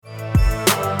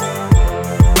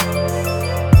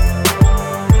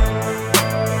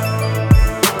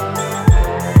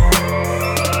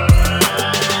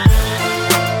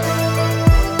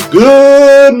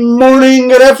Good morning,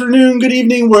 good afternoon, good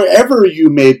evening, wherever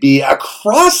you may be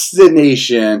across the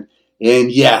nation,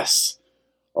 and yes,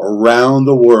 around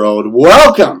the world.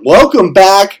 Welcome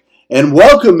back, and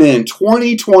welcome in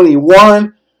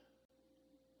 2021.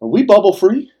 Are we bubble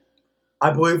free? I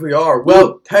believe we are.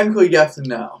 Well, technically yes and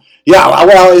no. Yeah,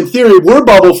 well, in theory, we're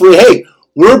bubble free. Hey,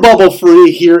 we're bubble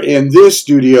free here in this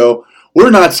studio. We're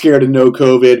not scared of no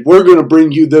COVID. We're going to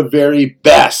bring you the very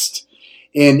best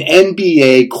in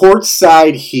NBA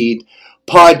courtside heat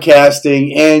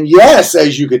podcasting. And yes,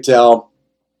 as you could tell,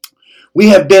 we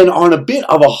have been on a bit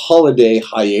of a holiday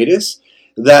hiatus.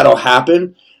 That'll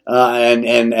happen.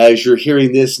 And as you're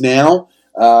hearing this now,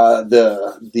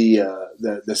 the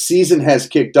season has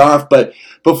kicked off. But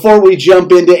before we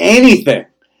jump into anything,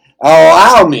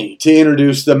 allow me to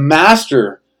introduce the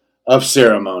master of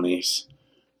ceremonies,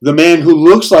 the man who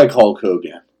looks like Hulk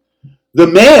Hogan, the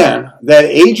man that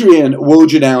Adrian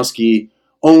Wojnarowski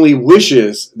only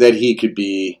wishes that he could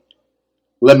be.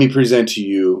 Let me present to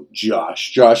you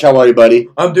Josh. Josh, how are you, buddy?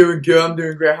 I'm doing good. I'm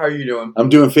doing great. How are you doing? I'm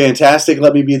doing fantastic.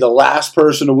 Let me be the last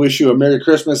person to wish you a Merry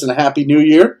Christmas and a Happy New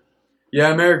Year.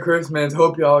 Yeah, Merry Christmas.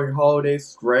 Hope your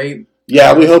holidays great.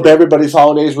 Yeah, we hope everybody's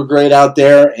holidays were great out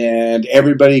there and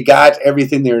everybody got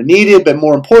everything they needed. But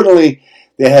more importantly,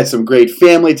 they had some great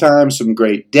family time, some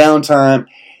great downtime,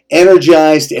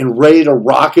 energized and ready to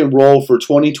rock and roll for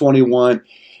 2021.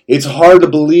 It's hard to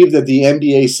believe that the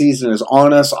NBA season is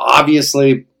on us.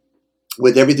 Obviously,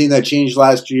 with everything that changed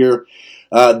last year,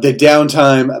 the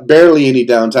downtime, barely any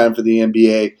downtime for the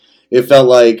NBA. It felt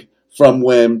like from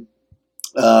when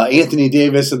Anthony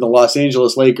Davis and the Los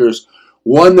Angeles Lakers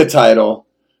won the title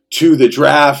to the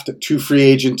draft, to free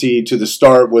agency, to the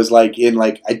start was like in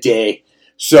like a day.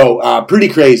 So pretty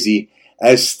crazy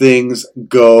as things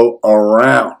go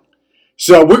around.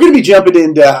 So we're going to be jumping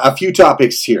into a few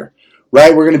topics here,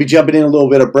 right? We're going to be jumping in a little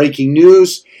bit of breaking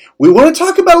news. We want to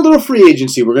talk about a little free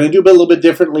agency. We're going to do it a little bit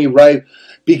differently, right?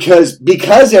 Because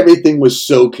everything was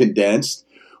so condensed,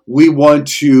 we want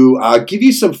to give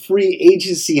you some free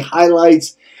agency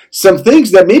highlights, some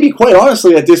things that maybe quite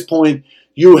honestly at this point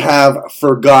you have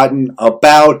forgotten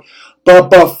about. But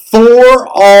before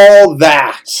all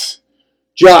that,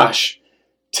 Josh,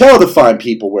 tell the fine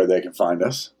people where they can find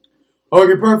us.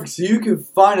 Okay, perfect. So you can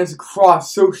find us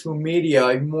across social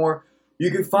media. You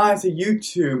can find us at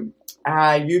YouTube.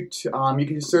 You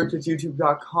can just search at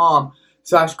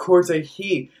youtube.com/courtside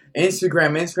heat.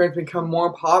 Instagram's become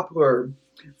more popular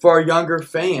for our younger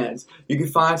fans. You can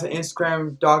find us at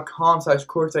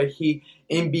instagram.com/courtside heat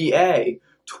NBA.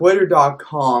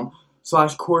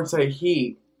 Twitter.com/courtside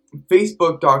heat.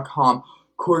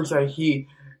 Facebook.com/courtside heat.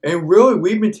 And really,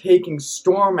 we've been taking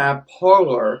storm at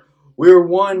Parler. We're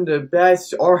one of the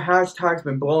best. Our hashtag's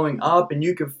been blowing up, and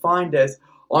you can find us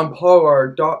on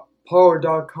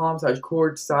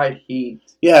parler.com/courtside heat.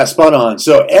 Yeah, spot on.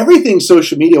 So everything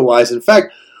social media wise. In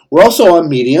fact, we're also on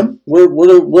Medium.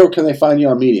 Where can they find you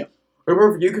on Medium?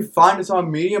 You can find us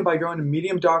on Medium by going to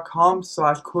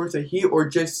medium.com/courtside heat, or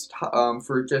just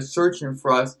searching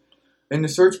for us in the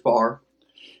search bar.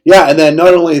 Yeah, and then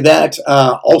not only that,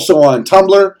 also on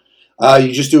Tumblr,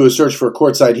 you just do a search for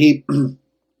Courtside Heat.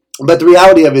 But the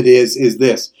reality of it is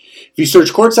this. If you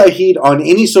search Courtside Heat on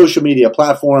any social media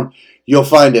platform, you'll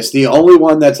find us. The only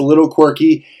one that's a little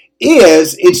quirky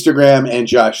is Instagram, and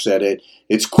Josh said it.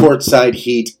 It's Courtside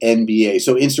Heat NBA.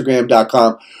 So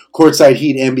Instagram.com, Courtside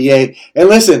Heat NBA. And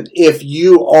listen, if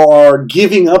you are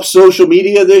giving up social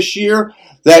media this year,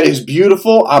 that is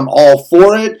beautiful. I'm all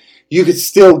for it. You could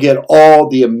still get all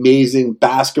the amazing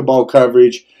basketball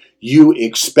coverage you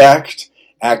expect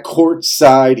at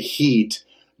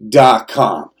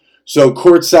courtsideheat.com. So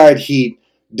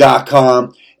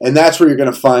courtsideheat.com, and that's where you're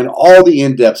going to find all the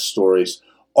in-depth stories,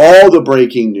 all the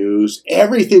breaking news,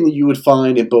 everything that you would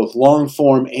find in both long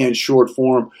form and short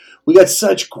form. We got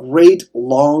such great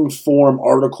long form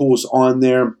articles on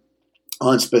there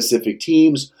on specific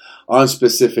teams, on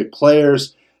specific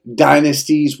players,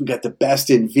 dynasties. We got the best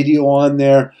in video on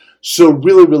there. So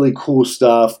really, really cool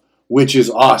stuff, which is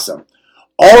awesome.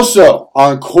 Also,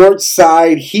 on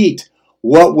Courtside Heat,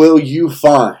 what will you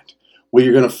find? Well,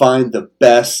 you're going to find the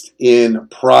best in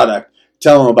product.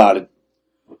 Tell them about it.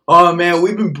 Oh, man,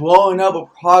 we've been blowing up with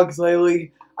products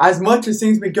lately. As much as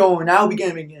things been going out, we're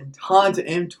going to be getting tons of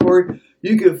inventory.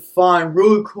 You can find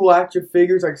really cool action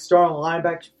figures like starting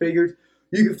linebacker figures.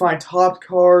 You can find top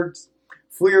cards,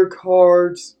 Fleer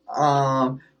cards.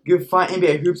 You can find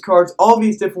NBA Hoops cards. All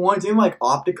these different ones, even like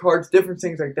Optic cards, different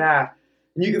things like that.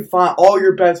 And you can find all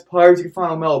your best players. You can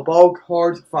find LaMelo Ball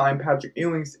cards. You can find Patrick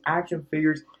Ewing's action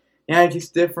figures. Yeah,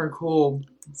 just different cool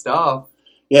stuff.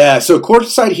 Yeah, so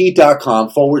courtsideheat.com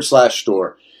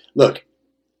 /store. Look,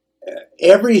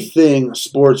 everything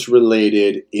sports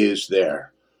related is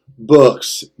there.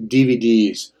 Books,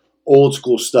 DVDs, old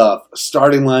school stuff,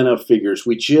 starting lineup figures.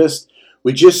 We just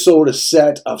sold a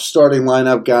set of starting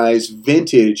lineup guys,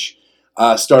 vintage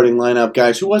starting lineup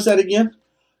guys. Who was that again?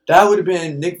 That would have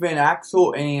been Nick Van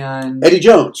Axel and Eddie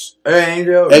Jones.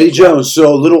 Eddie Jones.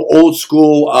 So a little old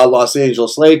school Los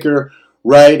Angeles Laker,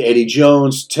 right? Eddie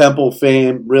Jones, Temple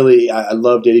fame. Really, I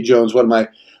loved Eddie Jones. One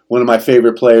of my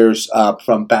favorite players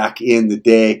from back in the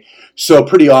day. So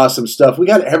pretty awesome stuff. We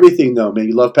got everything though, man.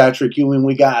 You love Patrick Ewing,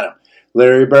 we got him.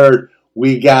 Larry Bird,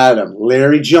 we got him.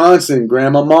 Larry Johnson,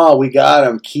 Grandma Ma, we got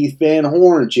him. Keith Van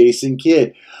Horn, Jason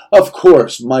Kidd. Of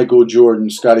course, Michael Jordan,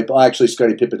 Scottie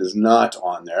Pippen is not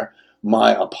on there.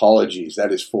 My apologies.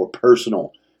 That is for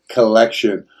personal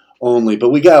collection only.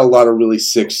 But we got a lot of really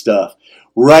sick stuff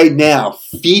right now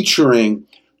featuring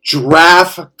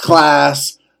draft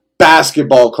class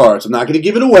basketball cards. I'm not going to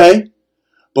give it away,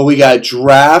 but we got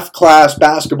draft class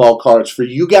basketball cards for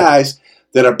you guys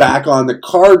that are back on the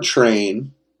card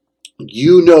train.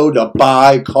 You know to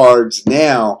buy cards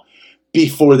now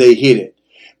before they hit it.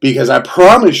 Because I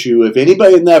promise you, if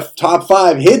anybody in that top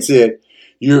 5 hits it,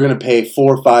 you're going to pay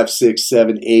 4, 5, 6,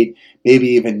 7, 8, maybe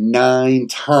even 9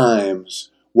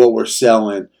 times what we're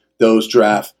selling those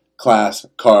draft class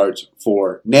cards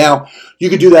for. Now, you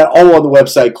can do that all on the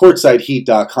website,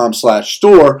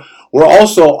 courtsideheat.com/store. We're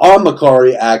also on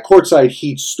Macari at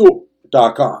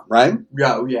courtsideheatstore.com, right?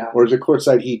 Yeah. Or is it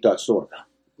courtsideheat.store?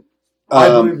 I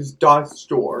believe it's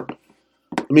 .store.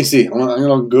 Let me see. I'm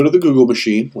going to go to the Google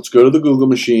machine. Let's go to the Google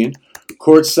machine.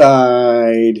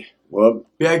 Courtside. Well,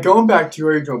 yeah, going back to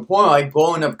your original point, like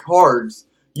blowing up cards,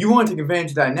 you want to take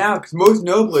advantage of that now because most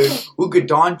notably, Luka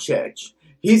Doncic,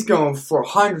 he's going for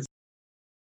hundreds.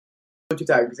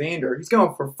 Alexander, he's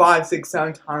going for 5, 6,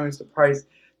 7 times the price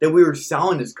that we were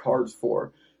selling his cards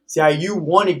for. See how you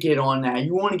want to get on that.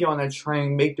 You want to get on that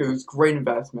train, make those great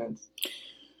investments.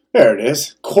 There it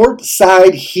is.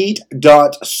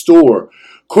 Courtsideheat.store.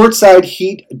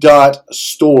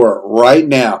 Courtsideheat.store right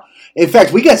now. In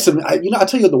fact, we got some, I'll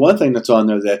tell you the one thing that's on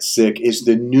there that's sick is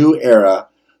the new era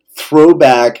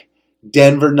throwback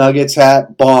Denver Nuggets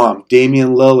hat, bomb.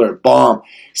 Damian Lillard, bomb.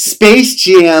 Space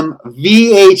Jam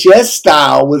VHS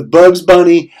style with Bugs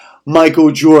Bunny,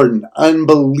 Michael Jordan.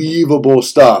 Unbelievable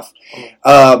stuff.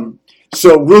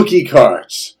 So rookie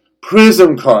cards,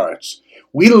 Prism cards.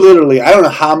 We literally, I don't know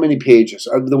how many pages.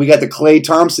 We got the Klay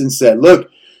Thompson set. Look,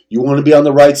 you want to be on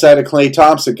the right side of Klay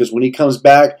Thompson because when he comes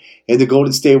back and the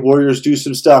Golden State Warriors do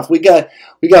some stuff, we got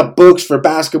books for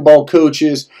basketball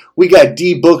coaches. We got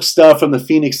D-book stuff from the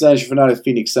Phoenix Suns. If you're not a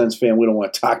Phoenix Suns fan, we don't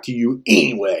want to talk to you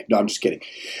anyway. No, I'm just kidding.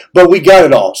 But we got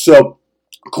it all. So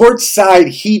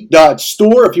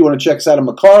courtsideheat.store if you want to check us out on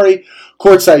Macari.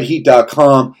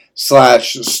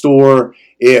 courtsideheat.com/store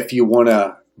if you want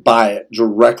to buy it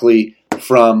directly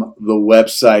from the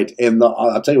website. And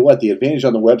I'll tell you what, the advantage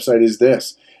on the website is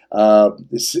this.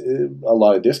 It's a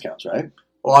lot of discounts, right?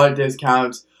 A lot of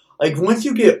discounts. Like, once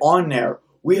you get on there,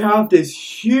 we have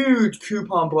this huge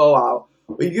coupon blowout.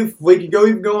 We can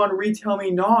go on Retail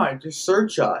Me Not. Just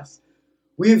search us.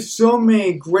 We have so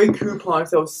many great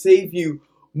coupons that will save you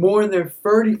more than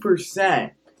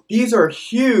 30%. These are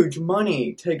huge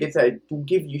money tickets that will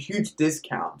give you huge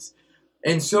discounts.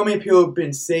 And so many people have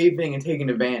been saving and taking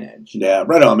advantage. Yeah,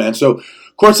 right on, man. So,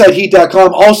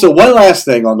 courtsideheat.com. Also, one last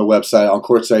thing on the website, on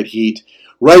Courtside Heat.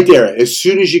 Right there, as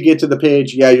soon as you get to the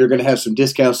page, yeah, you're going to have some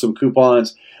discounts, some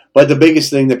coupons. But the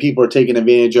biggest thing that people are taking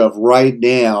advantage of right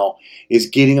now is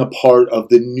getting a part of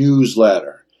the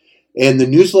newsletter. And the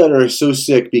newsletter is so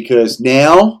sick because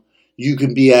now you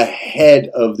can be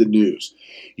ahead of the news.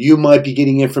 You might be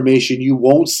getting information you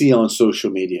won't see on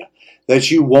social media,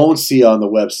 that you won't see on the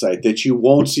website, that you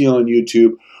won't see on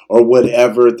YouTube, or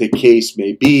whatever the case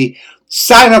may be.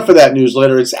 Sign up for that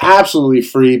newsletter. It's absolutely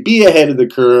free. Be ahead of the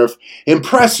curve.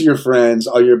 Impress your friends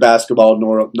on your basketball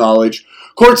knowledge.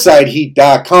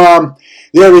 CourtsideHeat.com.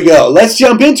 There we go. Let's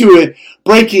jump into it.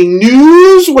 Breaking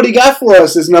news. What do you got for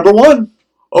us as number one?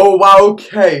 Oh, wow.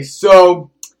 Okay. So,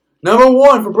 number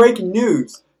one for breaking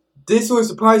news. This was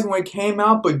surprising when it came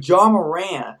out, but Ja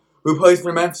Morant, who plays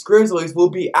for the Memphis Grizzlies, will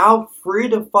be out 3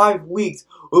 to 5 weeks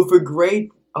with a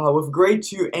grade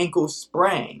 2 ankle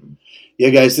sprain. Yeah,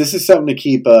 guys, this is something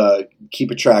to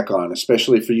keep a track on,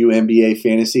 especially for you NBA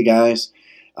fantasy guys,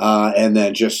 and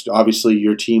then just obviously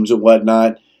your teams and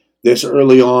whatnot. This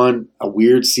early on, a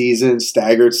weird season,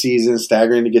 staggering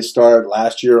to get started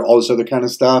last year, all this other kind of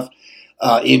stuff.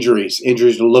 Injuries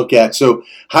to look at. So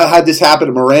how'd this happen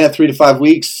to Morant? 3 to 5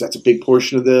 weeks. That's a big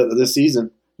portion of this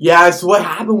season. Yeah, so what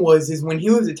happened was when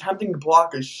he was attempting to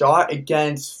block a shot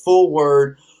against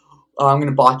forward I'm going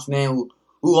to botch the name,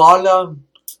 Lala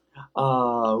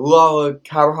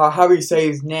Carvajal, however you say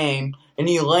his name, and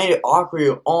he landed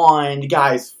awkwardly on the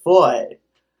guy's foot.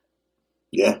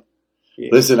 Yeah.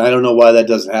 Listen, I don't know why that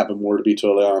doesn't happen more, to be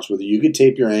totally honest with you. You could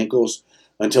tape your ankles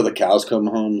until the cows come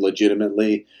home,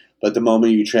 legitimately, but the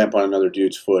moment you tramp on another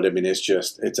dude's foot, I mean,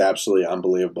 it's absolutely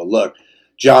unbelievable. Look,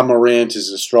 John Morant is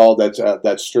a straw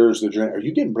that stirs the drink. Are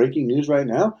you getting breaking news right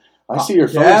now? I see your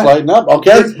phone's lighting up.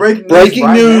 Okay,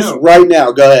 breaking news right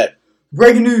now. Go ahead.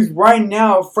 Breaking news right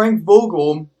now, Frank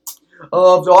Vogel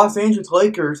of the Los Angeles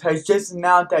Lakers has just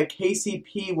announced that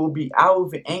KCP will be out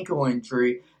with an ankle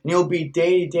injury and he'll be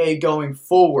day-to-day going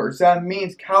forward. So that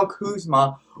means Kyle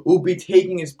Kuzma will be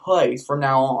taking his place from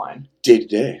now on.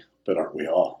 Day-to-day, but aren't we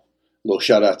all? A little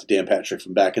shout-out to Dan Patrick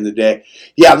from back in the day.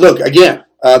 Yeah, look, again,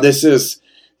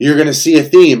 you're going to see a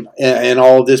theme in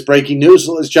all of this breaking news,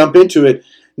 so let's jump into it.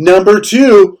 Number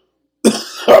 2,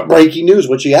 breaking news,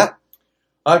 what you got?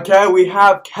 Okay, we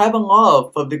have Kevin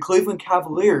Love of the Cleveland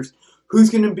Cavaliers,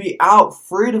 who's going to be out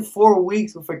 3 to 4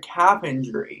 weeks with a calf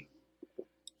injury.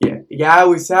 Yeah, it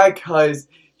was sad because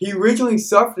he originally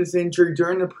suffered this injury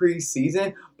during the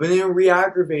preseason, but then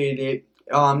re-aggravated it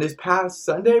this past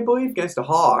Sunday, I believe, against the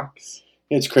Hawks.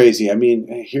 It's crazy. I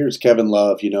mean, here's Kevin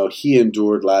Love. He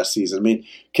endured last season. I mean,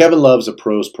 Kevin Love's a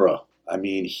pro's pro. I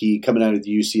mean, he coming out of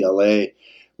the UCLA,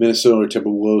 Minnesota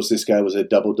Timberwolves, this guy was a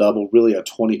double-double, really a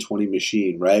 20-20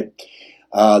 machine, right?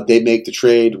 They make the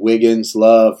trade, Wiggins,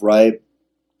 Love, right?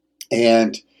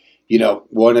 And,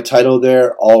 won a title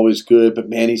there, always good. But,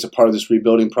 man, he's a part of this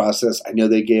rebuilding process. I know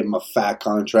they gave him a fat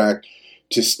contract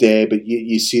to stay, but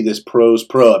you see this pro's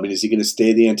pro. I mean, is he going to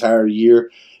stay the entire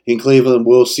year in Cleveland?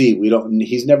 We'll see.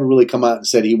 He's never really come out and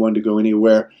said he wanted to go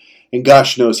anywhere. And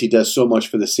gosh knows he does so much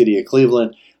for the city of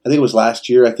Cleveland. I think it was last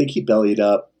year. I think he bellied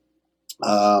up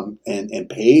and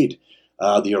paid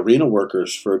the arena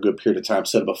workers for a good period of time,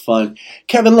 set up a fund.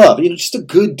 Kevin Love, just a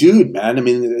good dude, man. I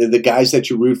mean, the guys that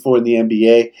you root for in the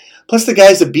NBA, plus the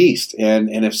guy's a beast. And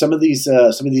if some of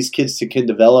these kids can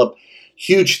develop,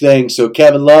 huge thing. So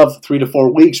Kevin Love, 3 to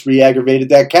 4 weeks, re-aggravated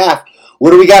that calf. What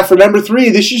do we got for number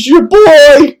 3? This is your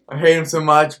boy. I hate him so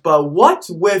much, but what's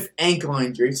with ankle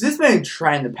injuries? This has been a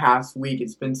trend the past week.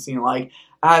 It's been seen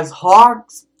as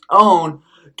Hawks' own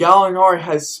Gallinari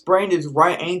has sprained his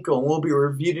right ankle and will be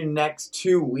reviewed in the next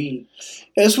 2 weeks.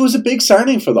 This was a big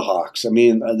signing for the Hawks. I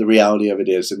mean, the reality of it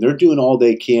is, and they're doing all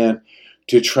they can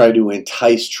to try to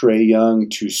entice Trae Young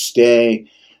to stay.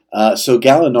 So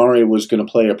Gallinari was going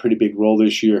to play a pretty big role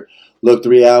this year. Look, the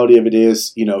reality of it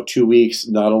is, 2 weeks,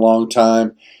 not a long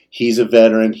time. He's a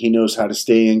veteran. He knows how to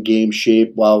stay in game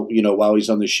shape while he's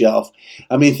on the shelf.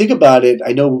 I mean, think about it.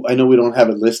 I know we don't have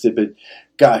it listed, but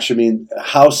gosh, I mean,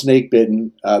 how snake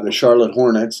bitten the Charlotte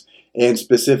Hornets and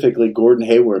specifically Gordon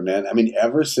Hayward, man. I mean,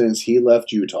 ever since he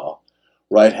left Utah,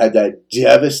 right, had that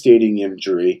devastating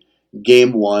injury,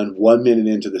 game 1 minute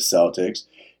into the Celtics.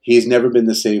 He's never been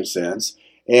the same since.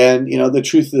 And, the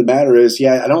truth of the matter is,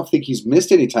 I don't think he's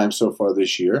missed any time so far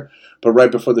this year. But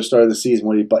right before the start of the season,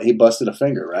 when he busted a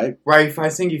finger, right? Right. I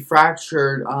think he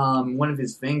fractured one of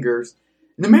his fingers.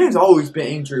 And the man's always been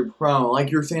injury prone.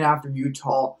 Like you were saying after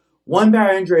Utah, one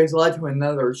bad injury has led to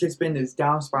another. It's just been this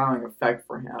down spiraling effect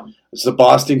for him. It's the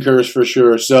Boston curse for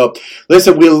sure. So,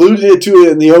 listen, we alluded to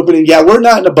it in the opening. Yeah, we're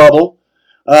not in a bubble.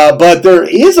 But there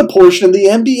is a portion of the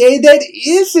NBA that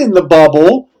is in the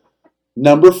bubble.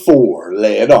 Number 4,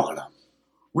 lay it on them.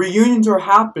 Reunions are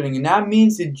happening, and that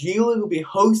means the G League will be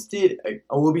hosted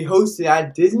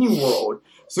at Disney World.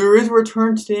 So there is a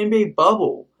return to the NBA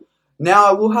bubble. Now,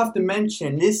 I will have to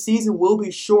mention, this season will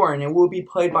be short, and it will be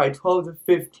played by 12 to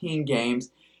 15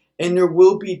 games. And there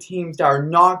will be teams that are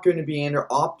not going to be in or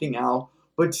opting out.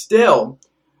 But still,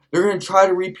 they're going to try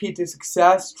to repeat the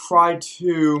success, try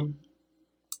to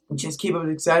just keep up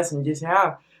the success, and just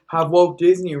have Walt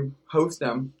Disney host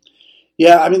them.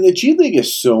 Yeah, I mean, the G League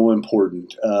is so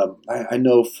important. I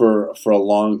know for a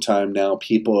long time now,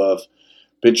 people have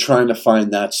been trying to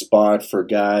find that spot for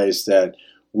guys that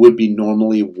would be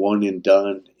normally one and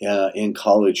done in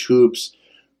college hoops.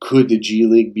 Could the G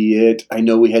League be it? I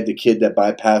know we had the kid that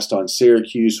bypassed on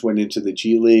Syracuse, went into the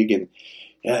G League, and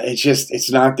it's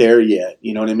not there yet.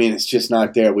 You know what I mean? It's just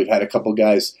not there. We've had a couple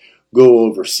guys go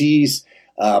overseas,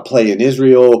 play in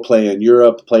Israel, play in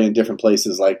Europe, play in different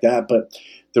places like that, but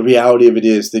the reality of it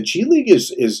is the G League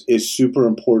is super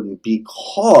important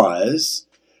because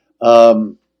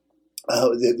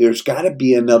there's got to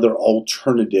be another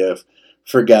alternative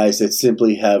for guys that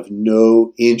simply have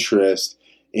no interest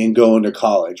in going to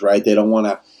college, right? They don't want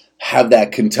to have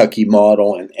that Kentucky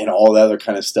model and all that other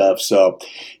kind of stuff. So,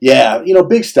 yeah,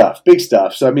 big stuff.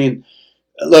 So, I mean,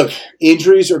 look,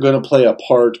 injuries are going to play a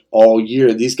part all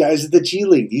year. These guys at the G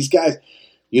League, these guys,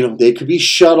 they could be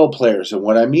shuttle players. And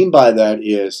what I mean by that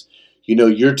is,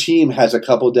 your team has a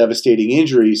couple devastating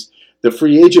injuries. The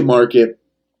free agent market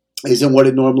isn't what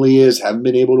it normally is, haven't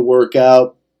been able to work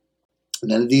out.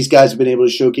 None of these guys have been able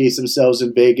to showcase themselves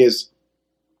in Vegas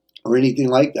or anything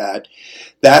like that.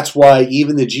 That's why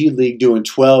even the G League doing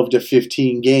 12 to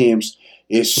 15 games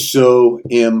is so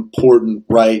important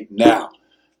right now.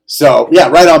 So, yeah,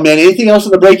 right on, man. Anything else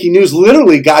in the breaking news?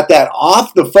 Literally got that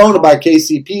off the phone about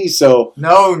KCP, so.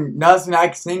 No, nothing I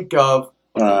can think of.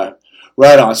 All right.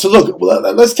 Right on. So, look,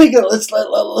 let's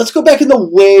go back in the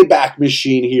way back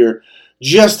machine here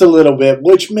just a little bit,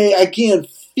 which may, again,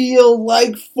 feel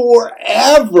like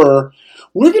forever.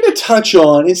 We're going to touch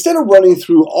on, instead of running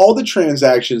through all the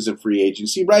transactions in free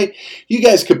agency, right? You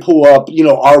guys could pull up,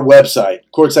 our website,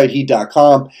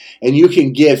 courtsideheat.com, and you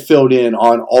can get filled in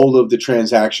on all of the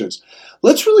transactions.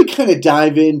 Let's really kind of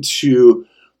dive into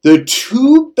the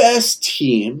two best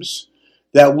teams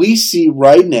that we see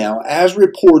right now, as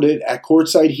reported at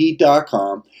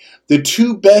courtsideheat.com, the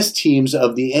two best teams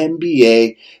of the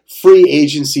NBA free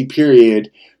agency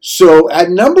period. So at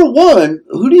number one,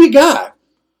 who do you got?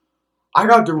 I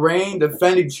got the reigning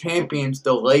defending champions,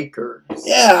 the Lakers.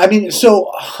 Yeah, I mean, so,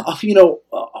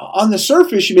 on the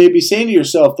surface, you may be saying to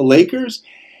yourself, the Lakers?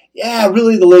 Yeah,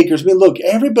 really the Lakers. I mean, look,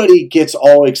 everybody gets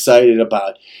all excited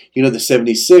about, the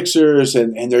 76ers,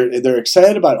 and they're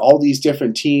excited about all these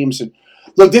different teams. And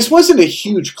look, this wasn't a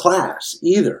huge class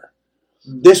either.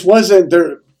 This wasn't,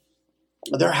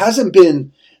 there hasn't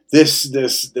been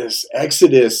this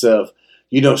exodus of,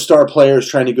 star players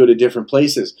trying to go to different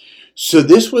places. So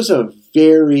this was a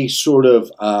very sort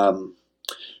of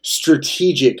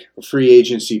strategic free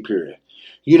agency period.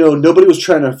 Nobody was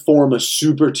trying to form a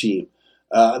super team.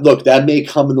 Look, that may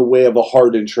come in the way of a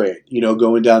Harden trade,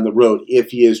 going down the road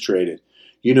if he is traded.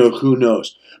 Who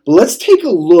knows. But let's take a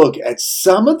look at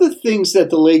some of the things that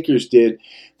the Lakers did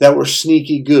that were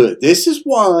sneaky good. This is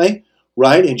why,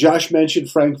 right, and Josh mentioned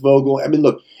Frank Vogel. I mean,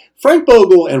 look, Frank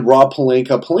Vogel and Rob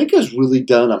Pelinka. Pelinka's really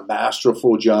done a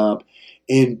masterful job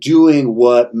in doing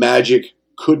what Magic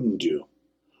couldn't do,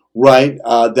 right?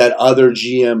 That other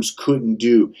GMs couldn't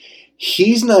do.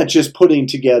 He's not just putting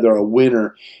together a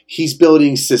winner. He's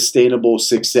building sustainable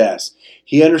success.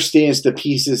 He understands the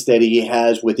pieces that he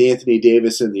has with Anthony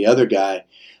Davis and the other guy.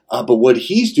 But what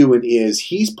he's doing is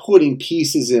he's putting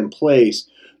pieces in place,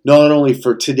 not only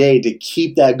for today, to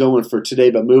keep that going for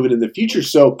today, but moving in the future.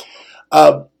 So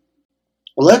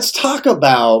let's talk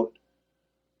about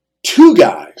two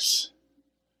guys.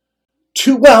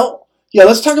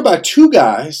 Let's talk about two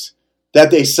guys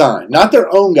that they signed. Not their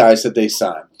own guys that they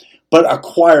signed, but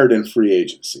acquired in free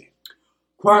agency.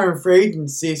 Acquired in free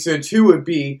agency, so two would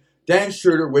be Dennis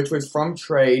Schroeder, which was from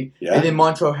trade, and then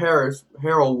Montrezl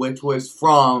Harrell, which was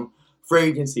from free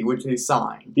agency, which they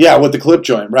signed. Yeah, with the clip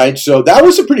joint, right? So that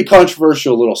was a pretty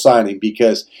controversial little signing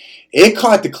because it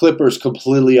caught the Clippers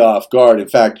completely off guard. In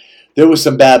fact, there was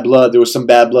some bad blood. There was some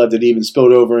bad blood that even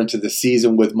spilled over into the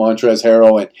season with Montrezl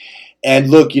Harrell.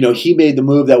 And look, he made the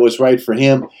move that was right for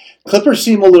him. Clippers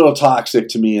seem a little toxic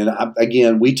to me. And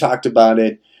again, we talked about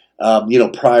it,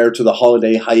 prior to the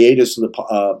holiday hiatus of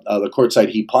the Courtside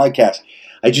Heat podcast.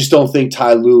 I just don't think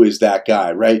Ty Lue is that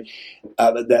guy, right?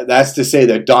 That's to say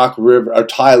that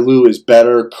Ty Lue is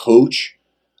better coach,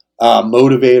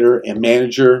 motivator, and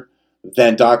manager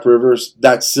than Doc Rivers.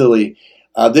 That's silly.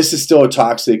 This is still a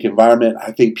toxic environment.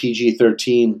 I think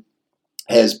PG-13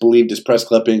 has believed his press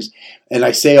clippings. And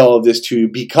I say all of this to you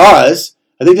because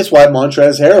I think that's why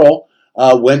Montrezl Harrell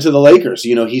went to the Lakers.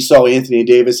 He saw Anthony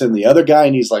Davis and the other guy,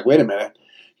 and he's like, wait a minute.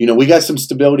 We got some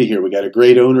stability here. We got a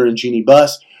great owner in Jeannie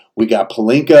Buss. We got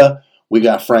Pelinka. We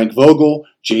got Frank Vogel.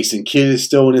 Jason Kidd is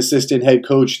still an assistant head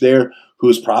coach there,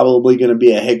 who's probably going to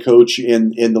be a head coach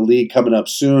in the league coming up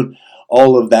soon.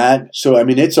 All of that. So, I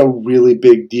mean, it's a really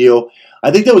big deal.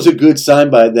 I think that was a good sign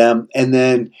by them. And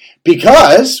then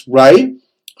because, right,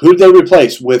 who did they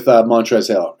replace with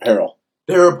Montrezl Harrell?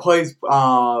 They replaced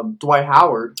Dwight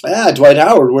Howard. Yeah, Dwight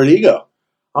Howard. Where did he go?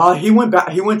 He went back.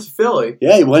 He went to Philly.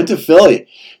 Yeah, he went to Philly.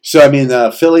 So, I mean,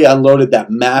 Philly unloaded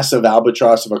that massive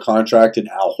albatross of a contract in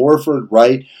Al Horford,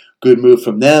 right? Good move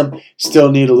from them. Still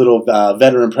need a little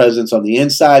veteran presence on the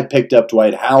inside. Picked up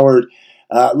Dwight Howard.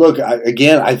 Look, I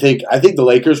think the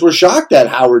Lakers were shocked that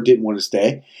Howard didn't want to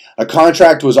stay. A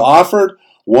contract was offered,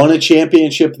 won a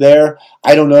championship there.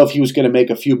 I don't know if he was going to make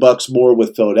a few bucks more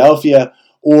with Philadelphia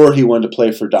or he wanted to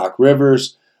play for Doc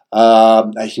Rivers.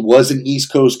 He was an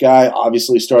East Coast guy,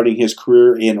 obviously starting his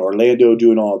career in Orlando,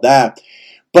 doing all that.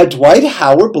 But Dwight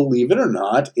Howard, believe it or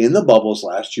not, in the bubbles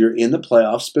last year, in the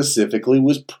playoffs specifically,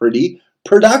 was pretty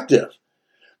productive.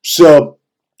 So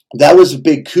that was a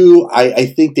big coup. I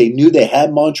think they knew they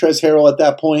had Montrezl Harrell at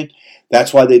that point.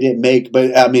 That's why they didn't make.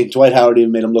 But I mean, Dwight Howard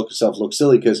even made himself look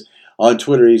silly because on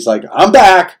Twitter he's like, "I'm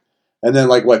back," and then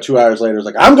 2 hours later he's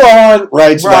like, "I'm gone."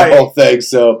 Right, so that whole thing.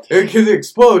 So because it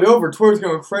exploded over. Twitter's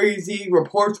going crazy.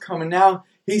 Reports coming out.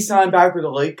 He signed back with the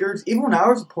Lakers. Even when I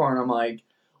was reporting, I'm like,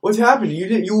 "What's happening?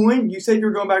 You win. You said you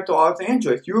were going back to Los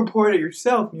Angeles. You reported it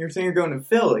yourself, and you're saying you're going to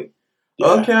Philly."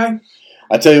 Yeah. Okay.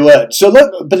 I tell you what. So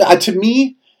look, but to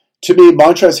me,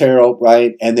 Montrezl Harrell,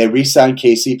 right, and they re-signed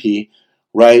KCP.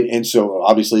 Right, and so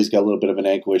obviously he's got a little bit of an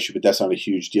ankle issue, but that's not a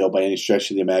huge deal by any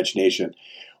stretch of the imagination.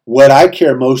 What I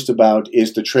care most about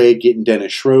is the trade getting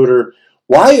Dennis Schroeder.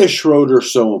 Why is Schroeder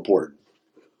so important?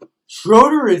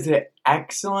 Schroeder is an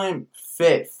excellent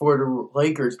fit for the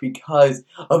Lakers because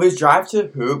of his drive to the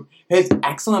hoop, his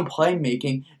excellent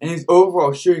playmaking, and his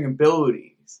overall shooting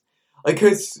abilities.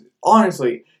 Because,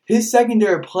 honestly, his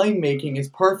secondary playmaking is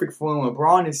perfect for when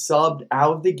LeBron is subbed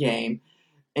out of the game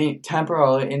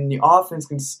temporarily, and the offense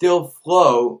can still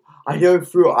flow. I go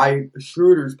through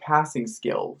Schroeder's passing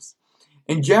skills.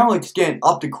 And generally just getting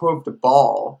up the court with the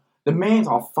ball. The man's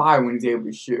on fire when he's able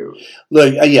to shoot.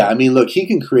 Look, he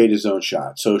can create his own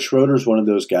shot. So Schroeder's one of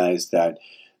those guys that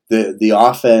the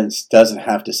offense doesn't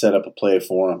have to set up a play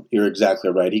for him. You're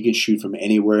exactly right. He can shoot from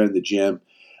anywhere in the gym.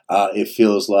 It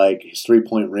feels like his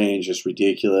three-point range is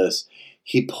ridiculous.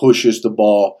 He pushes the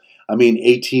ball.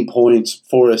 18 points,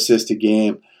 4 assists a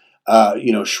game.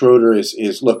 Schroeder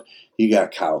is look, you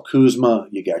got Kyle Kuzma,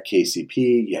 you got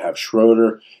KCP, you have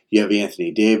Schroeder, you have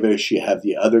Anthony Davis, you have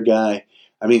the other guy.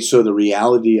 So the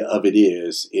reality of it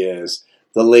is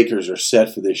the Lakers are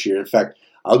set for this year. In fact,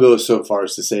 I'll go so far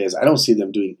as to say I don't see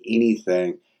them doing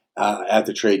anything at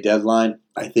the trade deadline.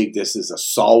 I think this is a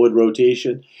solid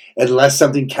rotation unless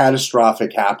something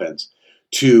catastrophic happens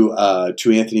to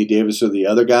Anthony Davis or the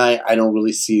other guy. I don't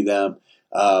really see them,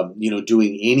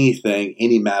 doing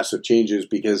any massive changes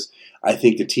because I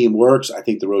think the team works. I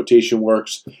think the rotation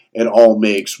works. It all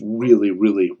makes really,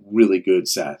 really, really good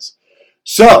sense.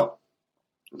 So,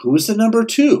 who is the number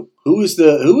 2? Who is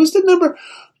the number?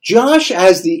 Josh,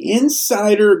 as the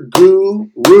insider guru,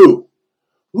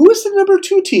 who is the number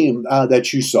 2 team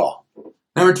that you saw?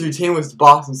 Number 2 team was the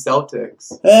Boston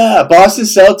Celtics. Yeah, Boston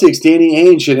Celtics, Danny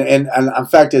Ainge. And in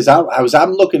fact, as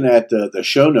I'm looking at the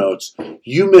show notes,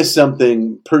 you missed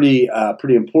something pretty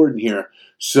important here.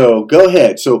 So go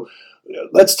ahead. So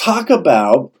let's talk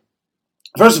about,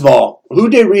 first of all, who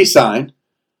they re-sign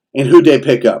and who they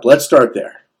pick up. Let's start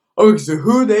there. Okay, so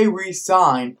who they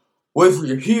re-signed was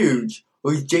huge.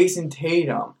 Was Jason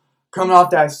Tatum coming off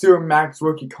that Supermax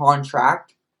rookie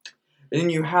contract. And then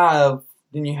you have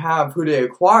who they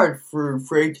acquired through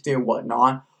free agency and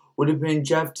whatnot would have been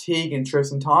Jeff Teague and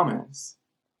Tristan Thompson.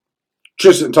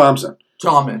 Tristan Thompson,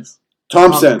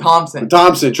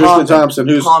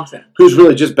 who's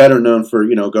really just better known for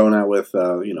going out with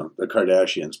the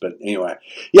Kardashians. But anyway,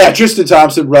 yeah, Tristan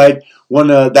Thompson, right?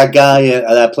 That guy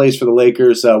that plays for the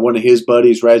Lakers, one of his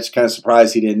buddies, right? It's kind of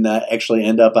surprised he didn't actually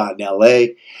end up out in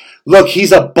L.A. Look,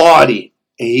 he's a body.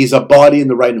 He's a body in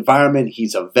the right environment.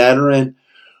 He's a veteran,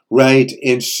 right?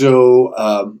 And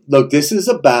so, look, this is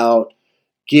about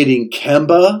getting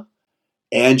Kemba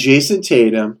and Jason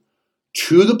Tatum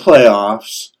to the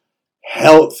playoffs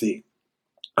healthy.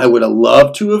 I would have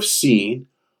loved to have seen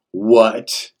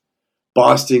what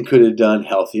Boston could have done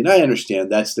healthy. And I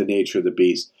understand that's the nature of the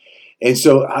beast. And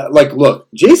so, look,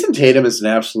 Jason Tatum is an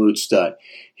absolute stud.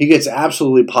 He gets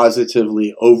absolutely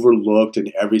positively overlooked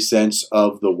in every sense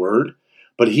of the word,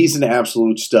 but he's an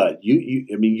absolute stud.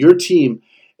 Your team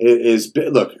is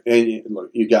look,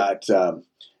 you got.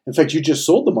 In fact, you just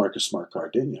sold the Marcus Smart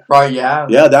card, didn't you? Right, yeah.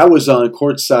 Yeah, that was on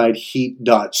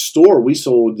courtsideheat.store. We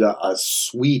sold a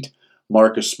sweet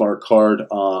Marcus Smart card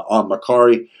on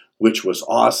Macari, which was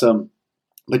awesome.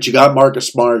 But you got Marcus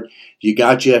Smart, you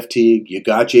got Jeff Teague, you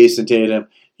got Jason Tatum,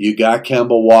 you got Kemba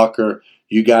Walker,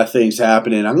 you got things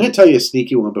happening. I'm going to tell you a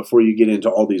sneaky one before you get into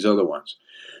all these other ones.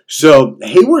 So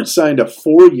Hayward signed a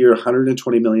 4-year,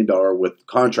 $120 million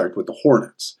contract with the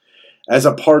Hornets as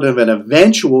a part of an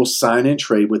eventual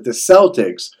sign-and-trade with the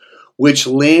Celtics, which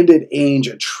landed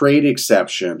Ainge a trade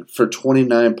exception for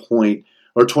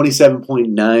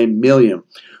 $27.9 million,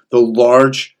 the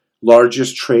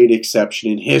largest trade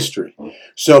exception in history.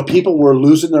 So people were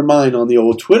losing their mind on the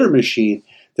old Twitter machine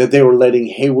that they were letting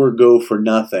Hayward go for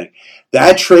nothing.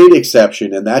 That trade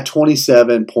exception and that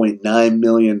 $27.9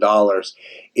 million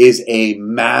is a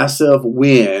massive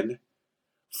win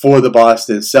for the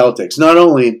Boston Celtics. Not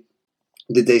only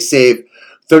did they save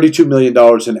 $32 million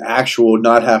in actual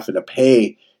not having to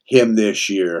pay him this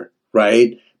year,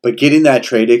 right? But getting that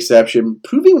trade exception,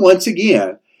 proving once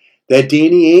again that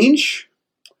Danny Ainge,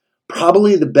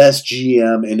 probably the best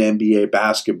GM in NBA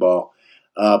basketball,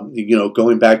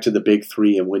 going back to the Big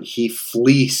Three and when he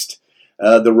fleeced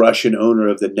the Russian owner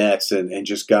of the Nets and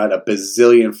just got a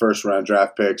bazillion first-round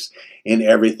draft picks and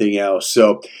everything else.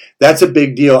 So that's a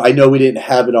big deal. I know we didn't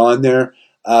have it on there,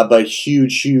 but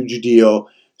huge, huge deal.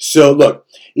 So look,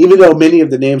 even though many of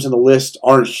the names on the list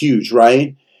aren't huge,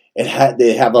 right?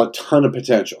 They have a ton of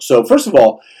potential. So first of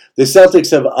all, the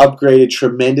Celtics have upgraded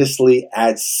tremendously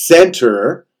at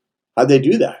center. How'd they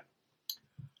do that?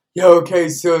 Yeah, okay,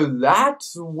 so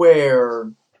that's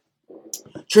where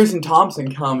Tristan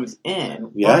Thompson comes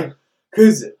in. Yeah.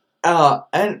 Because Enes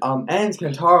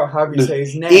Kanter, however you say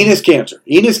his name. Enes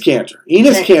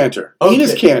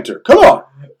Kanter. Come on.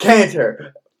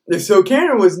 Kanter. So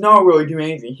Kanter was not really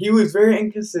doing anything. He was very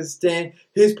inconsistent.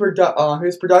 His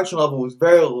production level was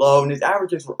very low, and his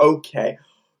averages were okay.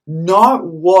 Not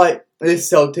what the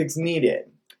Celtics needed.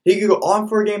 He could go on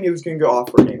for a game, he was going to go off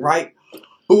for a game, right?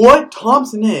 But what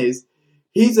Thompson is,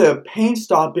 he's a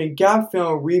paint-stopping,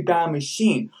 gap-filling, rebound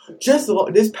machine. Just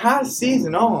this past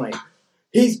season only,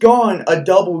 he's gone a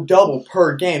double-double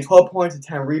per game, 12 points and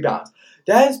 10 rebounds.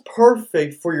 That is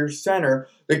perfect for your center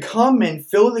to come in,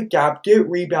 fill the gap, get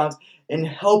rebounds, and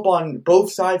help on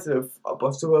both sides of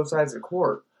the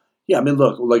court. Yeah, I mean,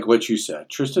 look, like what you said,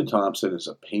 Tristan Thompson is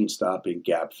a paint-stopping,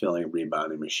 gap-filling,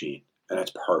 rebounding machine, and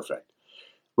that's perfect.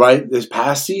 Right? This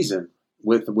past season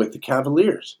with the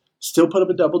Cavaliers, still put up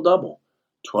a double-double,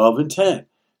 12 and 10.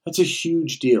 That's a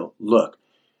huge deal. Look,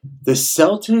 the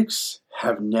Celtics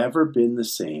have never been the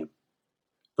same.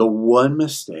 The one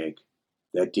mistake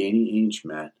that Danny Ainge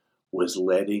made was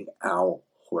letting Al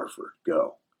Horford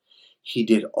go. He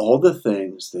did all the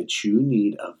things that you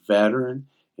need a veteran,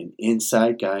 an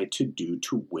inside guy to do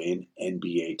to win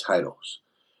NBA titles.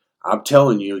 I'm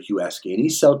telling you, you ask any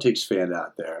Celtics fan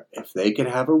out there, if they could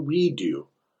have a redo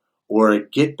or a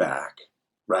get back,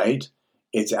 right?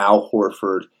 It's Al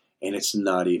Horford, and it's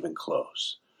not even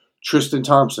close. Tristan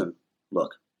Thompson,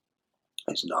 look,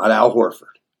 it's not Al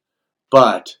Horford,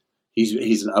 but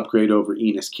he's an upgrade over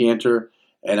Enes Kanter,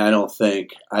 and I don't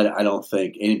think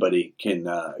anybody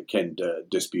can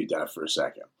dispute that for a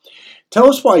second. Tell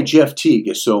us why Jeff Teague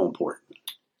is so important.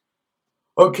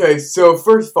 Okay, so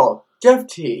first of all, Jeff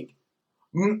Teague.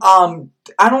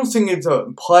 I don't think it's a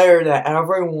player that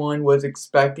everyone was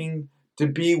expecting to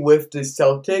be with the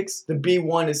Celtics, to be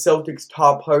one of the Celtics'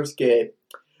 top players get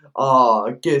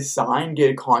signed,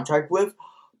 get a contract with.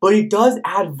 But he does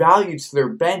add value to their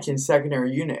bench and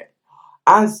secondary unit.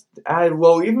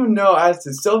 Even though as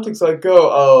the Celtics let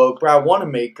go Brad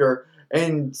Wanamaker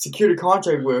and secured a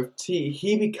contract with T,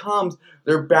 he becomes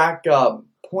their backup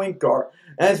point guard.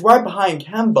 And it's right behind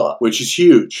Kemba. Which is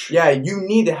huge. Yeah, you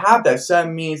need to have that. So that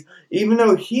means even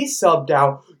though he's subbed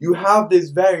out, you have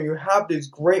this veteran, you have this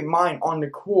great mind on the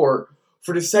court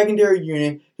for the secondary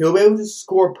unit. He'll be able to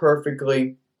score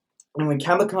perfectly. And when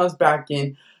Kemba comes back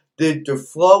in, the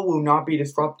flow will not be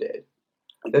disrupted.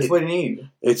 That's what you need.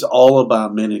 It's all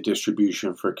about minute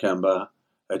distribution for Kemba.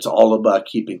 It's all about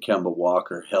keeping Kemba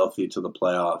Walker healthy to the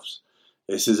playoffs.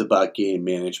 This is about game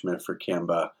management for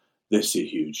Kemba. This is a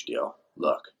huge deal.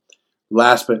 Look,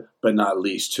 last but not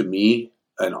least, to me,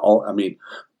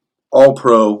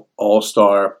 all-pro,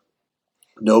 all-star,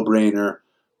 no-brainer,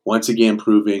 once again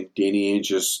proving Danny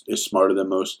Ainge is smarter than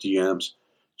most GMs,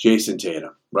 Jason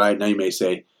Tatum, right? Now you may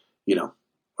say,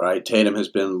 right, Tatum has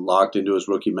been locked into his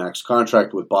rookie max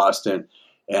contract with Boston,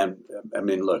 and,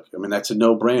 that's a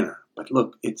no-brainer. But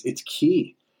look, it's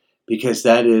key, because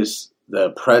that is the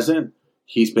present,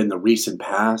 he's been the recent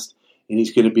past, and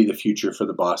he's going to be the future for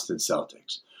the Boston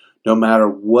Celtics. No matter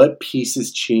what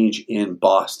pieces change in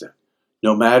Boston,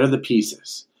 no matter the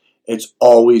pieces, it's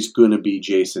always going to be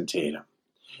Jason Tatum.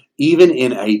 Even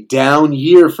in a down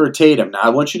year for Tatum. Now, I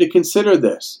want you to consider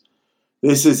this.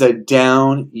 This is a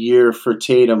down year for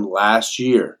Tatum last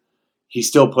year. He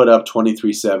still put up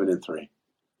 23, 7, and 3.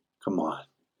 Come on.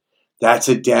 That's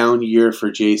a down year for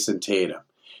Jason Tatum.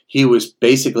 He was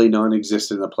basically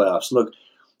non-existent in the playoffs. Look,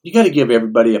 you got to give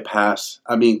everybody a pass.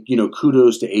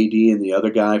 Kudos to AD and the other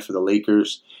guy for the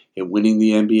Lakers in winning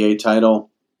the NBA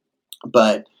title.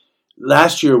 But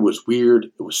last year was weird.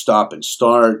 It was stop and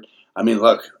start.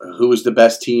 Look, who was the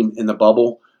best team in the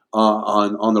bubble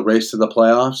on the race to the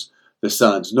playoffs? The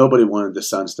Suns. Nobody wanted the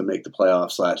Suns to make the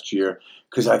playoffs last year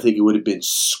because I think it would have been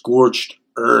scorched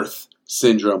earth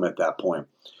syndrome at that point.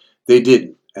 They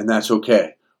didn't, and that's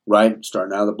okay, right?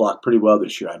 Starting out of the block pretty well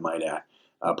this year, I might add.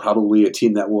 Probably a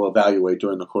team that we'll evaluate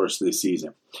during the course of the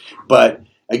season. But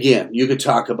Again, you could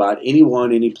talk about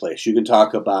anyone, any place. You can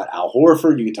talk about Al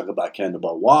Horford. You can talk about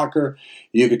Kemba Walker.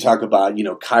 You could talk about,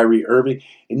 Kyrie Irving.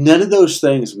 And none of those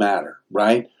things matter,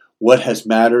 right? What has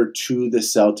mattered to the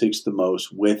Celtics the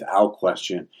most, without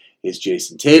question, is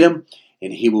Jason Tatum,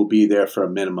 and he will be there for a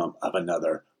minimum of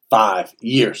another 5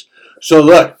 years. So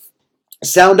look,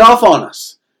 sound off on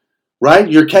us,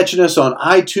 right? You're catching us on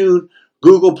iTunes,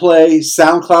 Google Play,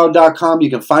 SoundCloud.com. You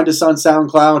can find us on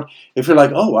SoundCloud. If you're like,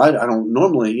 I don't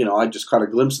normally, I just caught a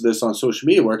glimpse of this on social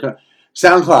media. Where can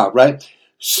SoundCloud, right?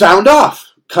 Sound off.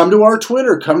 Come to our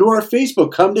Twitter. Come to our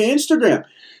Facebook. Come to Instagram.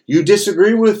 You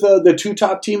disagree with the two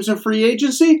top teams in free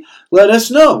agency? Let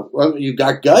us know. Well, you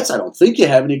got guts? I don't think you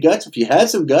have any guts. If you had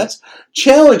some guts,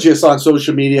 challenge us on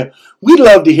social media. We'd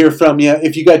love to hear from you.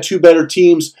 If you got two better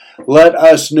teams, let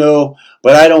us know.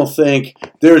 But I don't think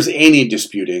there's any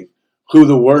disputing who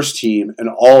the worst team in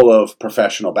all of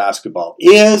professional basketball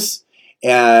is,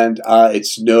 and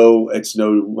it's no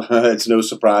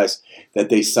surprise that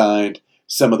they signed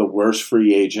some of the worst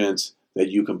free agents that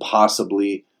you can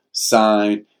possibly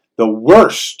sign. The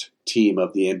worst team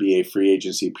of the NBA free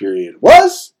agency period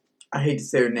was, I hate to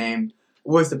say their name,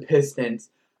 was the Pistons.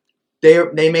 They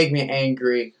make me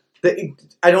angry.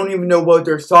 I don't even know what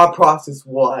their thought process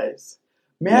was.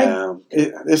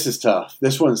 This is tough.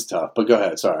 This one's tough, but go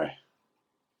ahead. Sorry.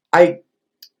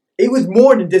 It was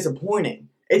more than disappointing.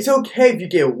 It's okay if you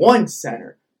get one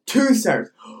center, two centers,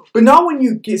 but not when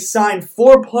you get signed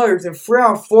 4 players and 3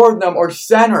 out of 4 of them are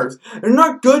centers. They're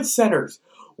not good centers.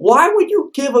 Why would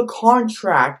you give a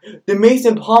contract to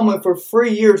Mason Plumlee for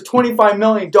 3 years, $25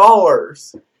 million?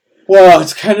 Well,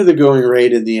 it's kind of the going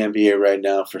rate in the NBA right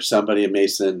now for somebody of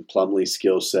Mason Plumlee's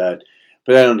skill set,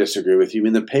 but I don't disagree with you. I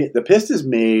mean, the Pistons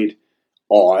made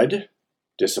odd,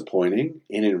 disappointing,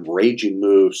 and enraging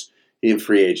moves in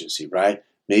free agency, right?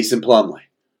 Mason Plumlee,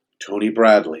 Tony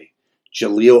Bradley,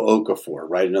 Jahlil Okafor,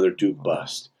 right? Another Duke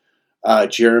bust.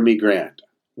 Jeremy Grant,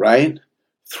 right?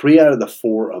 3 out of the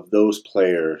 4 of those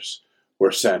players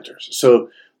were centers. So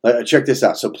check this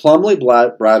out. So Plumlee,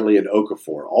 Bradley, and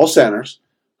Okafor, all centers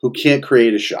who can't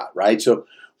create a shot, right? So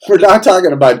we're not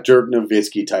talking about Dirk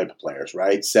Nowitzki type of players,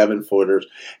 right? 7-footers.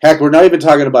 Heck, we're not even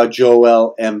talking about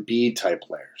Joel Embiid type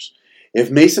players. If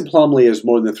Mason Plumlee is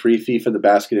more than 3 feet from the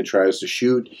basket and tries to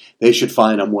shoot, they should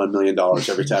fine him $1 million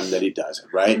every time that he does it,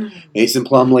 right? Mason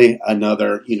Plumlee,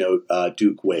 another,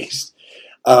 Duke waste.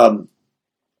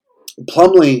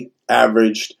 Plumlee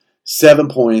averaged 7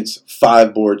 points,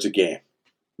 5 boards a game,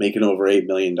 making over $8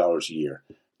 million a year.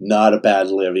 Not a bad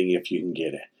living if you can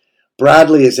get it.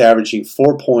 Bradley is averaging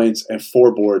 4 points and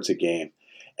 4 boards a game.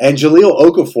 And Jahlil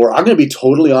Okafor, I'm going to be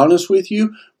totally honest with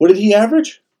you. What did he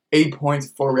average? 8 points,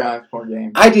 4 rebounds per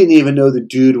game. I didn't even know the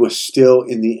dude was still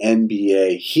in the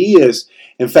NBA. He is,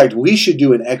 in fact, we should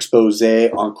do an expose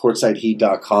on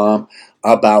CourtsideHeat.com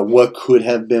about what could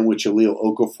have been with Jahlil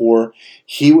Okafor.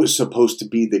 He was supposed to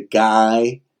be the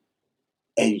guy,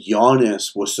 and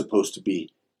Giannis was supposed to be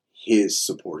his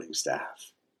supporting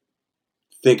staff.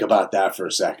 Think about that for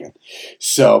a second.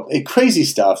 So, crazy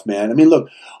stuff, man. I mean, look,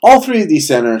 all 3 of these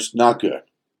centers, not good,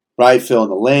 right? Filling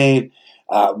the lane.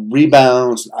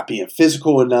 Rebounds, not being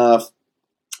physical enough,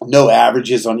 no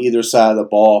averages on either side of the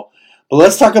ball. But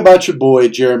let's talk about your boy,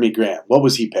 Jeremy Grant. What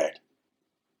was he paid?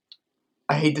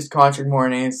 I hate this contract more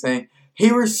than anything.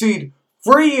 He received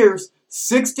 3 years,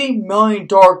 $60 million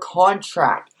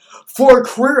contract for a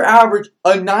career average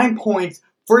of 9 points,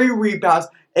 3 rebounds,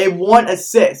 and 1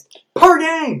 assist per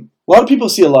game. A lot of people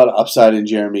see a lot of upside in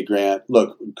Jeremy Grant.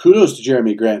 Look, kudos to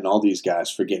Jeremy Grant and all these guys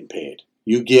for getting paid.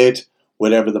 You get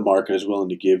whatever the market is willing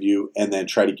to give you, and then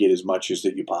try to get as much as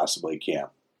that you possibly can.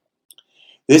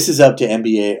 This is up to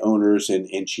NBA owners and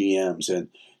GMs. And,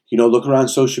 look around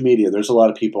social media. There's a lot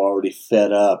of people already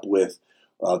fed up with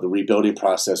the rebuilding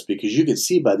process because you can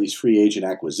see by these free agent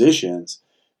acquisitions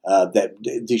that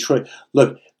Detroit,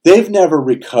 look, they've never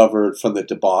recovered from the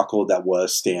debacle that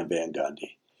was Stan Van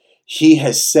Gundy. He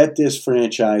has set this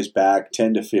franchise back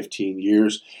 10 to 15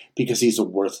 years because he's a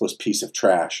worthless piece of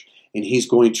trash. And he's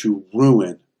going to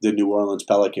ruin the New Orleans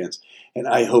Pelicans. And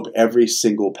I hope every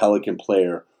single Pelican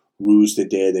player rues the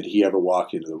day that he ever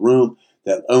walked into the room,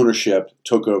 that ownership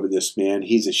took over this man.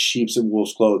 He's a sheep's and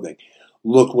wolf's clothing.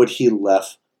 Look what he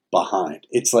left behind.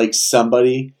 It's like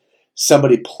somebody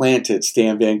planted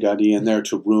Stan Van Gundy in there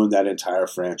to ruin that entire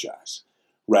franchise,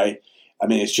 right? I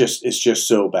mean, it's just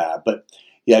so bad. But,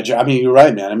 yeah, I mean, you're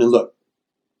right, man. I mean, look,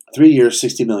 3 years,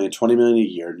 $60 million, $20 million a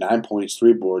year, 9 points,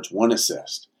 3 boards, 1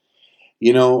 assist.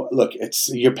 Look,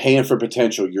 you're paying for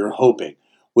potential. You're hoping.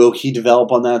 Will he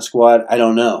develop on that squad? I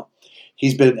don't know.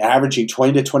 He's been averaging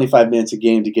 20 to 25 minutes a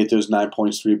game to get those 9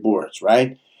 points, 3 boards,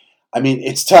 right? I mean,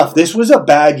 it's tough. This was a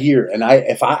bad year, and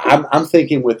I'm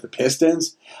thinking with the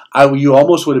Pistons, you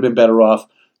almost would have been better off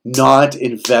not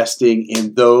investing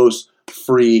in those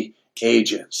free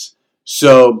agents.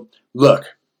 So,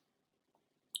 look,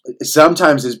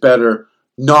 sometimes it's better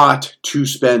not to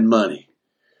spend money.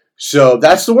 So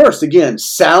that's the worst. Again,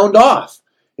 sound off.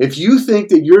 If you think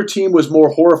that your team was more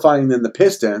horrifying than the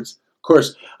Pistons, of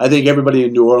course, I think everybody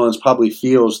in New Orleans probably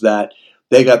feels that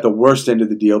they got the worst end of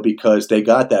the deal because they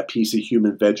got that piece of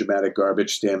human Vegematic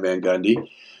garbage, Stan Van Gundy.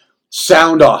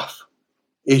 Sound off.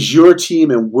 Is your team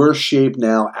in worse shape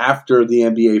now after the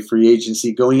NBA free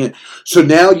agency going in? So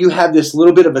now you have this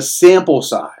little bit of a sample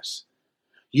size.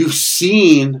 You've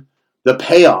seen the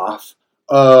payoff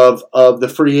of the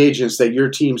free agents that your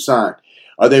team signed.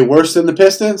 Are they worse than the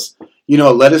Pistons?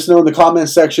 Let us know in the comment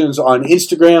sections on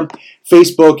Instagram,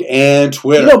 Facebook, and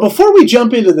Twitter. Before we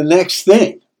jump into the next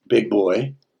thing, big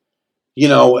boy,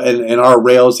 and our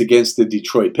rails against the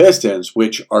Detroit Pistons,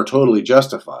 which are totally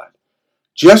justified.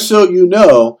 Just so you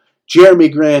know, Jeremy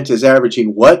Grant is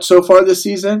averaging what so far this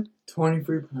season?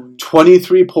 23 points.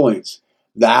 23 points.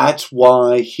 That's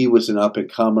why he was an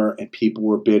up-and-comer and people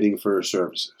were bidding for his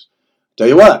services. Tell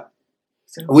you what,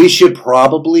 we should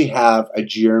probably have a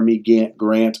Jeremy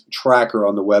Grant tracker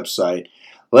on the website.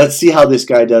 Let's see how this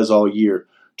guy does all year.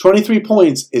 23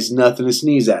 points is nothing to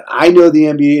sneeze at. I know the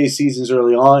NBA season's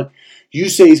early on. You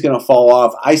say he's going to fall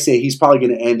off. I say he's probably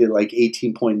going to end at like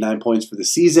 18.9 points for the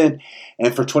season.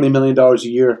 And for $20 million a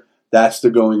year, that's the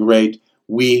going rate.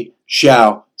 We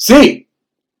shall see.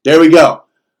 There we go.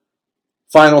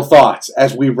 Final thoughts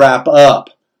as we wrap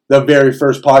up the very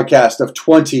first podcast of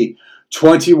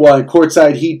 2021.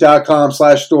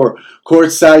 CourtsideHeat.com/store.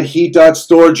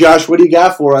 CourtsideHeat.store. Josh, what do you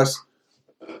got for us?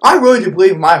 I really do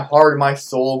believe in my heart and my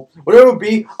soul, whatever it would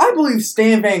be, I believe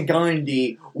Stan Van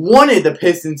Gundy wanted the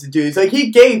Pistons to do this. Like,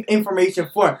 he gave information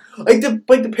for him. Like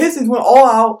the Pistons went all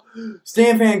out,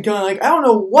 Stan Van Gundy. Like, I don't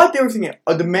know what they were thinking.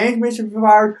 The management should be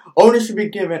fired, owners should be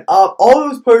given up, all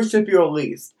those players should be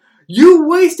released. You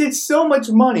wasted so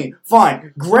much money.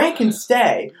 Fine, Grant can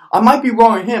stay. I might be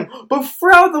wrong on him, but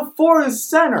throw out the four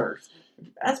centers.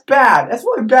 That's bad. That's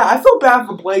really bad. I feel bad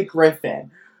for Blake Griffin.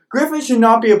 Griffin should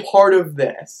not be a part of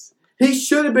this. He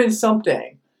should have been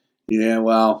something. Yeah,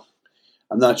 well,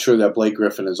 I'm not sure that Blake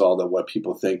Griffin is all that what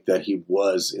people think that he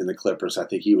was in the Clippers. I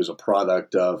think he was a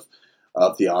product of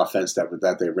the offense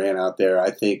that they ran out there.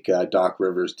 I think Doc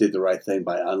Rivers did the right thing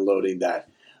by unloading that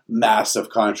massive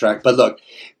contract. But look,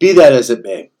 be that as it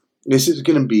may, this is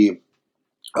going to be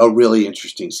a really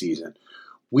interesting season.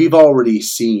 We've already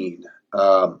seen,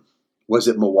 was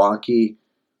it Milwaukee?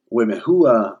 Wait a minute, who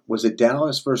was it?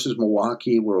 Dallas versus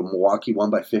Milwaukee, where Milwaukee won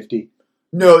by 50?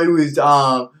 No, it was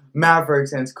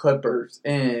Mavericks and Clippers,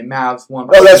 and Mavs won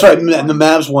by 50. Oh, that's right, and the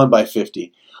Mavs won by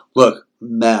 50. Look,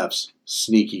 Mavs,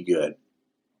 sneaky good.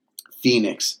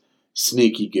 Phoenix,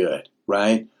 sneaky good,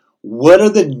 right? What are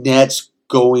the Nets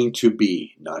going to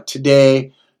be? Not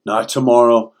today, not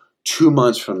tomorrow, 2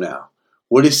 months from now.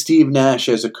 What is Steve Nash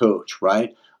as a coach,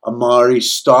 right? Amari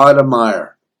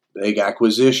Stoudemire. Big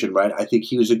acquisition, right? I think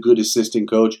he was a good assistant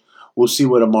coach. We'll see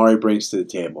what Amari brings to the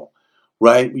table,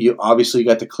 right? You obviously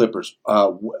got the Clippers.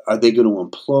 Are they going to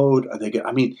implode? Are they going?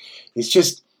 I mean, it's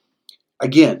just,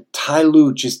 again, Ty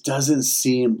Lue just doesn't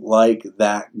seem like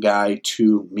that guy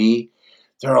to me.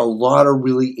 There are a lot of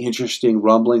really interesting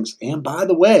rumblings, and by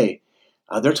the way,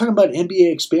 they're talking about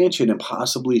NBA expansion and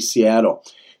possibly Seattle.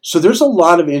 So there's a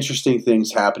lot of interesting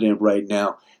things happening right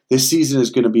now. This season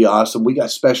is going to be awesome. We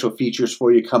got special features for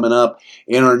you coming up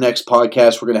in our next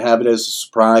podcast. We're going to have it as a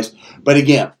surprise. But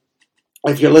again,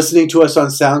 if you're listening to us on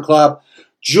SoundCloud,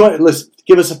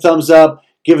 give us a thumbs up,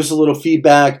 give us a little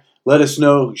feedback, let us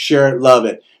know, share it, love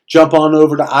it. Jump on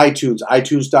over to iTunes,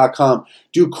 iTunes.com.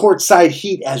 Do Courtside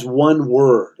Heat as one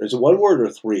word. Is it one word or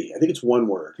three? I think it's one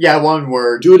word. Yeah, one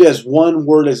word. Do it as one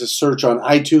word as a search on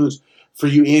iTunes. For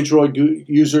you Android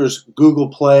users, Google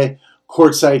Play.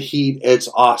 Courtside Heat, it's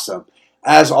awesome.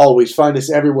 As always, find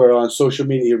us everywhere on social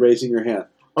media. You're raising your hand.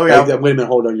 Oh, yeah. Wait a minute,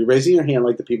 hold on. You're raising your hand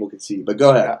like the people can see you, but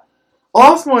go ahead. I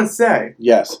also want to say,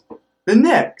 yes, the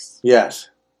Knicks. Yes.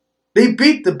 They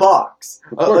beat the Bucks.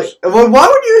 Of course. Why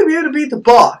would you be able to beat the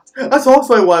Bucks? That's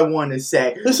also what I wanted to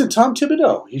say. Listen, Tom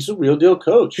Thibodeau, he's a real deal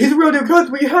coach. He's a real deal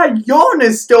coach, but you had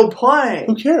Giannis still playing.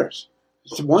 Who cares?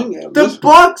 The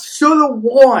Bucks should have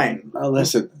won.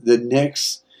 Listen, the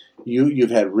Knicks. You've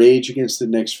had rage against the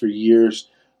Knicks for years.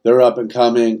 They're up and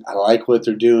coming. I like what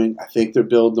they're doing. I think they're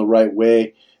building the right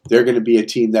way. They're going to be a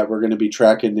team that we're going to be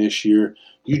tracking this year.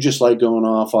 You just like going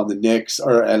off on the Knicks,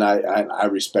 and I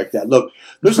respect that. Look,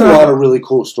 there's a lot of really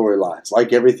cool storylines.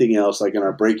 Like everything else, like in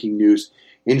our breaking news,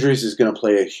 injuries is going to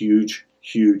play a huge,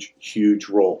 huge, huge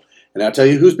role. And I'll tell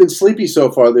you who's been sleepy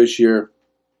so far this year.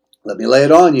 Let me lay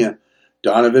it on you.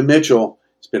 Donovan Mitchell.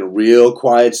 It's been a real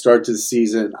quiet start to the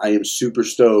season. I am super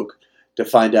stoked to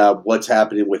find out what's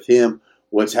happening with him,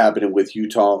 what's happening with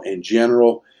Utah in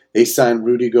general. They signed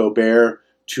Rudy Gobert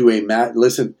to a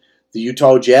listen, the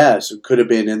Utah Jazz could have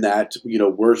been in that,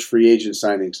 worst free agent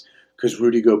signings because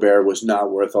Rudy Gobert was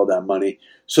not worth all that money.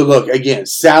 So look, again,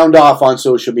 sound off on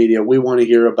social media. We want to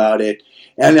hear about it.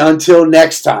 And until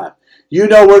next time, you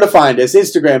know where to find us.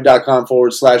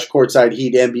 Instagram.com/Courtside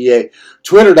Heat NBA.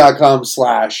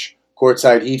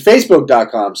 Twitter.com/Courtside Heat.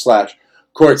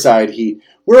 Facebook.com/Courtside Heat.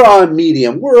 We're on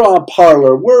Medium. We're on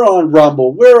Parler. We're on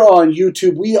Rumble. We're on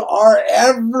YouTube. We are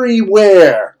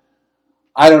everywhere.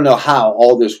 I don't know how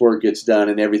all this work gets done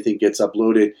and everything gets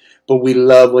uploaded, but we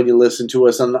love when you listen to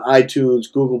us on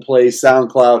iTunes, Google Play,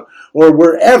 SoundCloud, or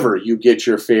wherever you get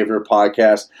your favorite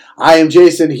podcast. I am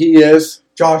Jason. He is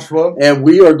Joshua. And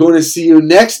we are going to see you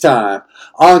next time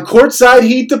on Courtside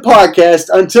Heat, the podcast.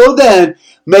 Until then,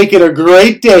 make it a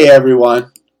great day,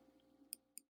 everyone.